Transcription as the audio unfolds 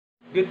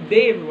Good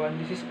day everyone,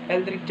 this is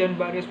ELDRICK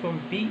VARIAS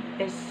from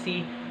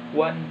BSC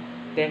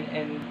 110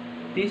 and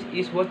this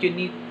is what you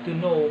need to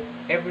know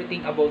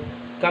everything about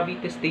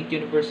Cavite State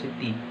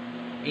University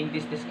in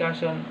this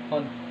discussion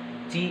on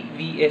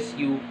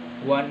CvSU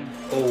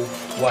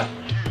 101.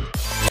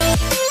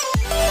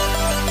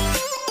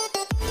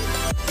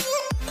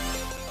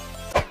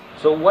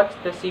 So what's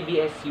the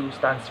CvSU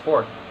stands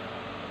for?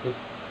 The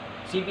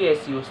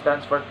CvSU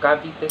stands for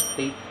Cavite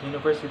State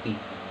University,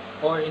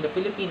 or in the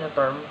Filipino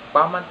term,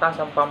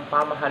 Pamantasang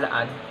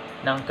Pampamahalaan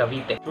ng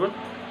Cavite. Truth,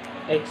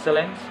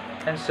 excellence,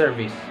 and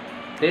service.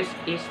 This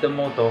is the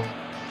motto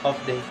of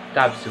the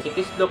CvSU. It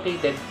is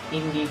located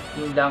in the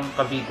Indang,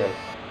 Cavite,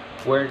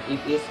 where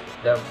it is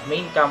the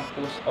main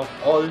campus of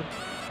all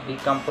the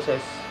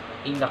campuses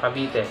in the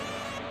Cavite.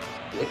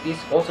 It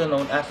is also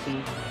known as the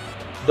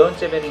Don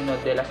Severino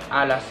de las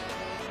Alas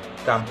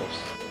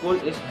campus. The school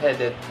is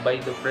headed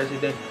by the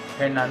President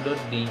Hernando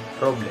D.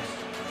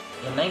 Robles.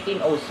 In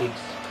 1906,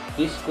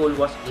 this school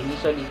was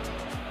initially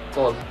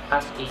called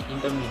as an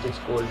intermediate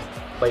school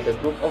by the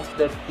group of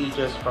the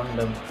teachers from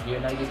the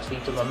United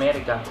States of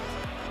America,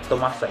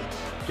 Tomasites,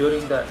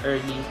 during the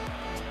early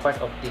part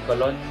of the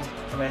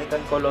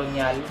American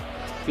colonial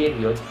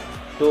period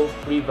to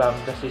revamp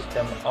the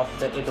system of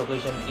the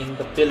education in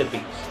the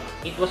Philippines.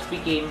 It was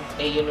became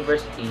a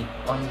university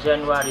on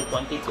January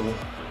 22,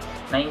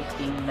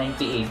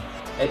 1998,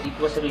 and it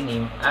was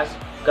renamed as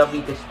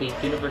Cavite State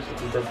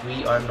University that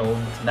we are known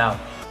now.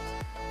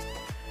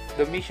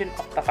 The mission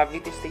of the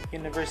Cavite State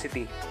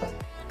University.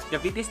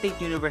 Cavite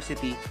State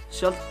University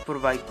shall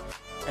provide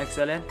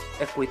excellent,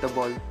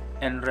 equitable,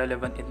 and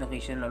relevant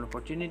educational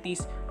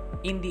opportunities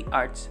in the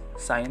arts,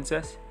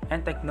 sciences,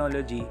 and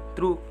technology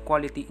through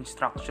quality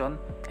instruction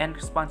and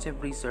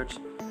responsive research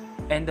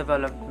and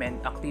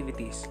development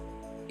activities.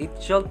 It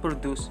shall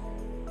produce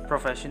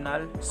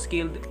professional,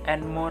 skilled,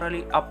 and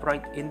morally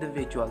upright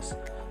individuals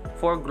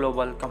for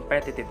global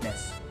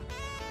competitiveness.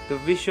 The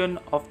vision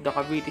of the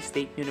Cavite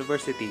State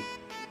University.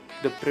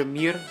 The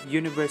premier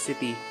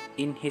university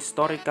in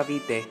historic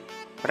Cavite,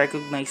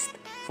 recognized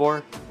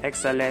for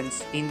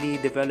excellence in the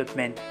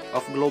development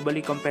of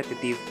globally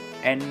competitive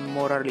and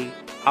morally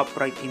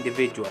upright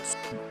individuals.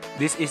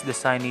 This is the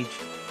signage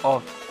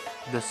of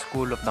the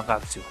School of the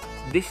CvSU.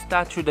 This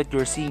statue that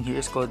you're seeing here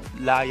is called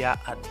Laya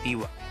at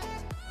Diwa.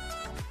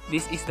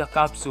 This is the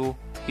CvSU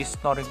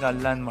historical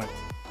landmark.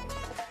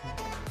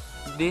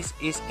 This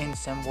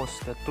ensembles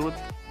the truth,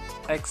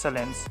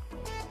 excellence,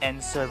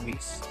 and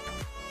service.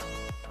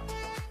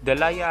 The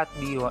Laya at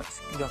Diwa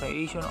is the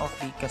creation of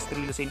the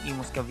Castrillo St.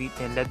 Imus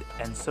Cavite, led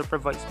and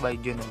supervised by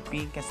General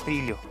P.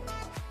 Castrillo.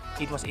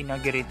 It was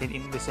inaugurated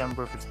in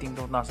December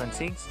 15,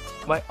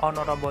 2006 by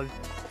Honorable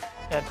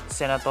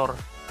Senator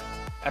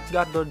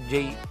Edgardo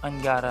J.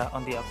 Angara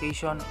on the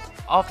occasion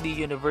of the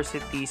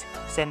university's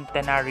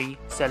centenary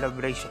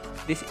celebration.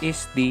 This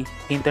is the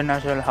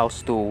International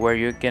House too, where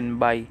you can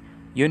buy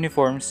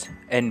uniforms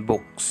and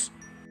books.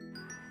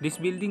 This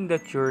building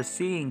that you're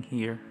seeing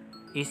here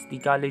is the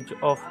College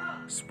of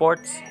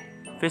Sports,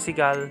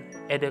 Physical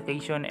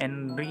Education,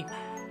 and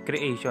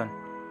Recreation.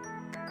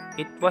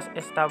 It was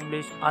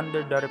established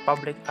under the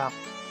Republic Act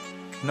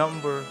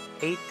number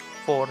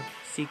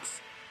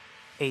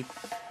 8468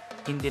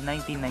 in the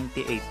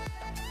 1998.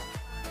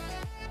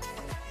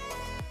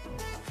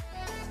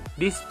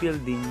 This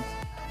building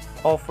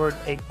offered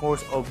a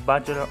course of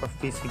Bachelor of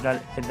Physical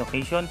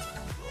Education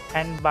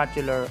and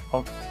Bachelor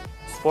of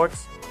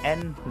Sports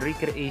and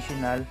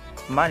Recreational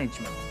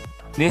Management.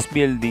 This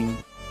building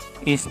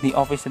is the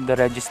Office of the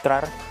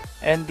Registrar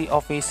and the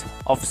Office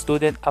of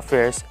Student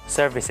Affairs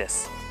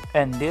Services.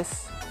 And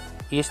this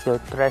is the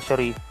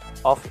Treasury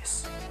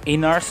Office.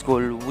 In our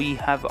school, we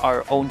have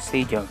our own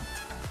stadium.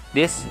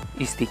 This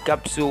is the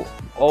CvSU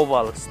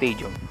Oval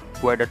Stadium,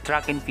 where the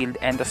track and field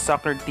and the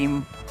soccer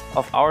team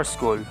of our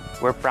school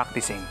were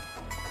practicing.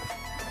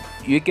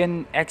 You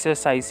can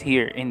exercise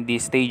here in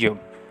this stadium,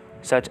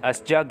 such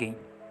as jogging.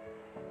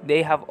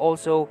 They have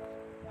also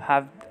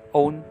have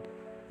own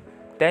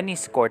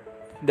tennis court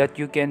that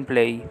you can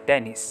play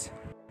tennis.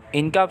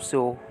 In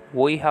CvSU,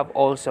 we have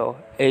also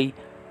a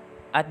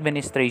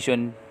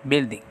administration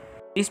building.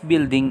 This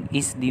building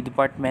is the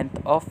Department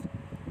of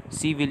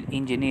Civil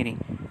Engineering.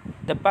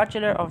 The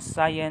Bachelor of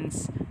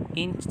Science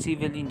in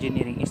Civil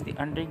Engineering is the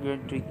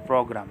undergraduate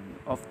program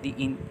of the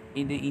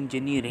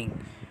engineering.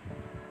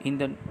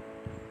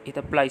 It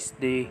applies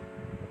the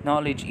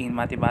knowledge in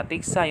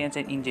mathematics, science,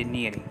 and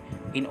engineering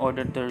in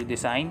order to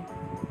design,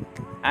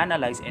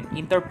 analyze, and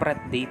interpret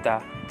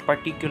data,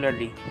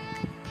 particularly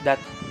that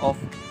of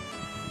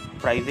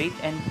private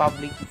and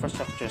public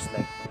infrastructures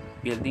like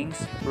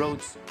buildings,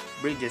 roads,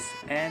 bridges,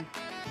 and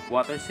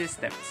water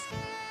systems.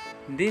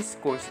 This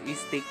course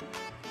is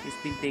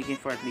been taken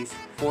for at least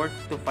 4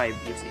 to 5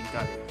 years in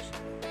college.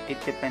 It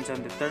depends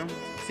on the term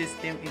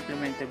system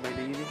implemented by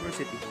the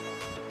university.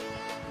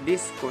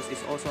 This course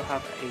is also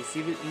have a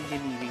civil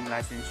engineering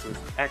licensure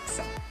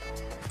exam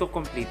to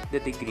complete the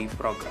degree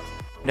program.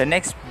 The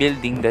next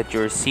building that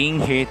you're seeing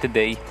here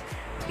today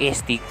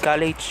is the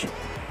College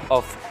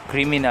of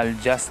Criminal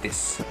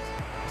Justice.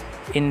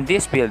 In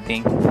this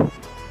building,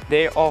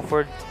 they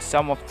offered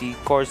some of the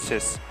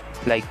courses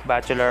like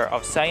Bachelor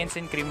of Science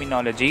in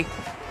Criminology,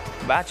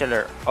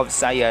 Bachelor of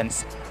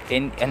Science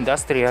in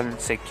Industrial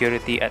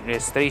Security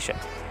Administration.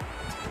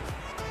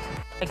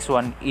 Next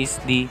one is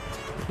the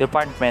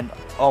Department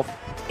of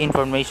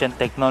Information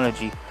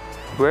Technology,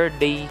 where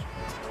they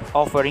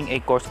offering a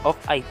course of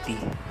IT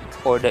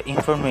or the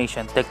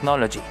Information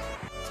Technology.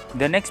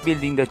 The next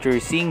building that you're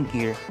seeing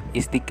here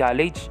is the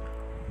College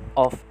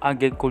of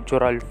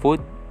Agricultural,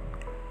 Food,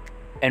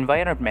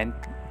 Environment,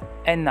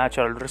 and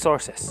Natural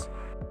Resources.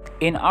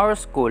 In our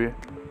school,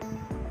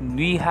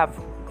 we have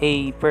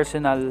a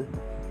personal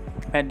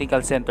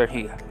medical center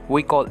here.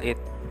 We call it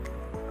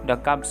the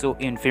CvSU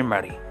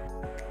Infirmary.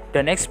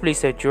 The next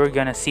place that you're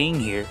gonna see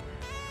here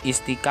is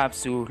the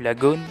CvSU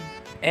Lagoon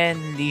and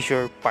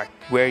Leisure Park,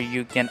 where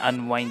you can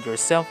unwind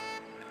yourself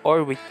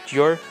or with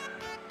your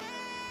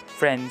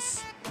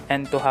friends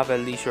and to have a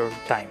leisure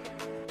time.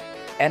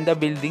 And the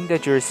building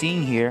that you're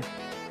seeing here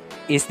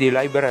is the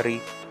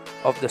library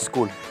of the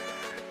school.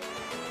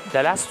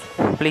 The last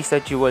place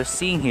that you will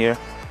see here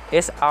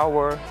is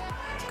our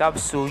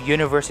CvSU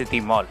University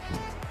Mall.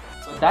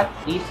 So that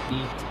is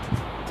the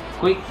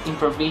quick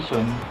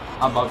information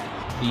about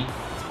the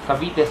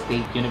Cavite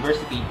State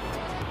University.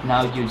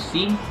 Now you've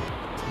seen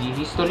the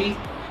history,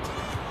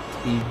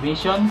 the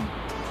mission,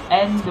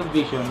 and the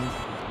vision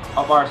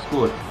of our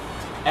school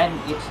and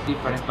its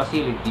different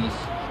facilities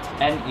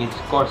and its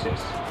courses.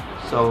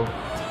 So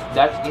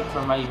that's it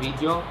for my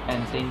video,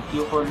 and thank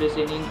you for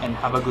listening and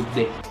have a good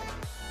day.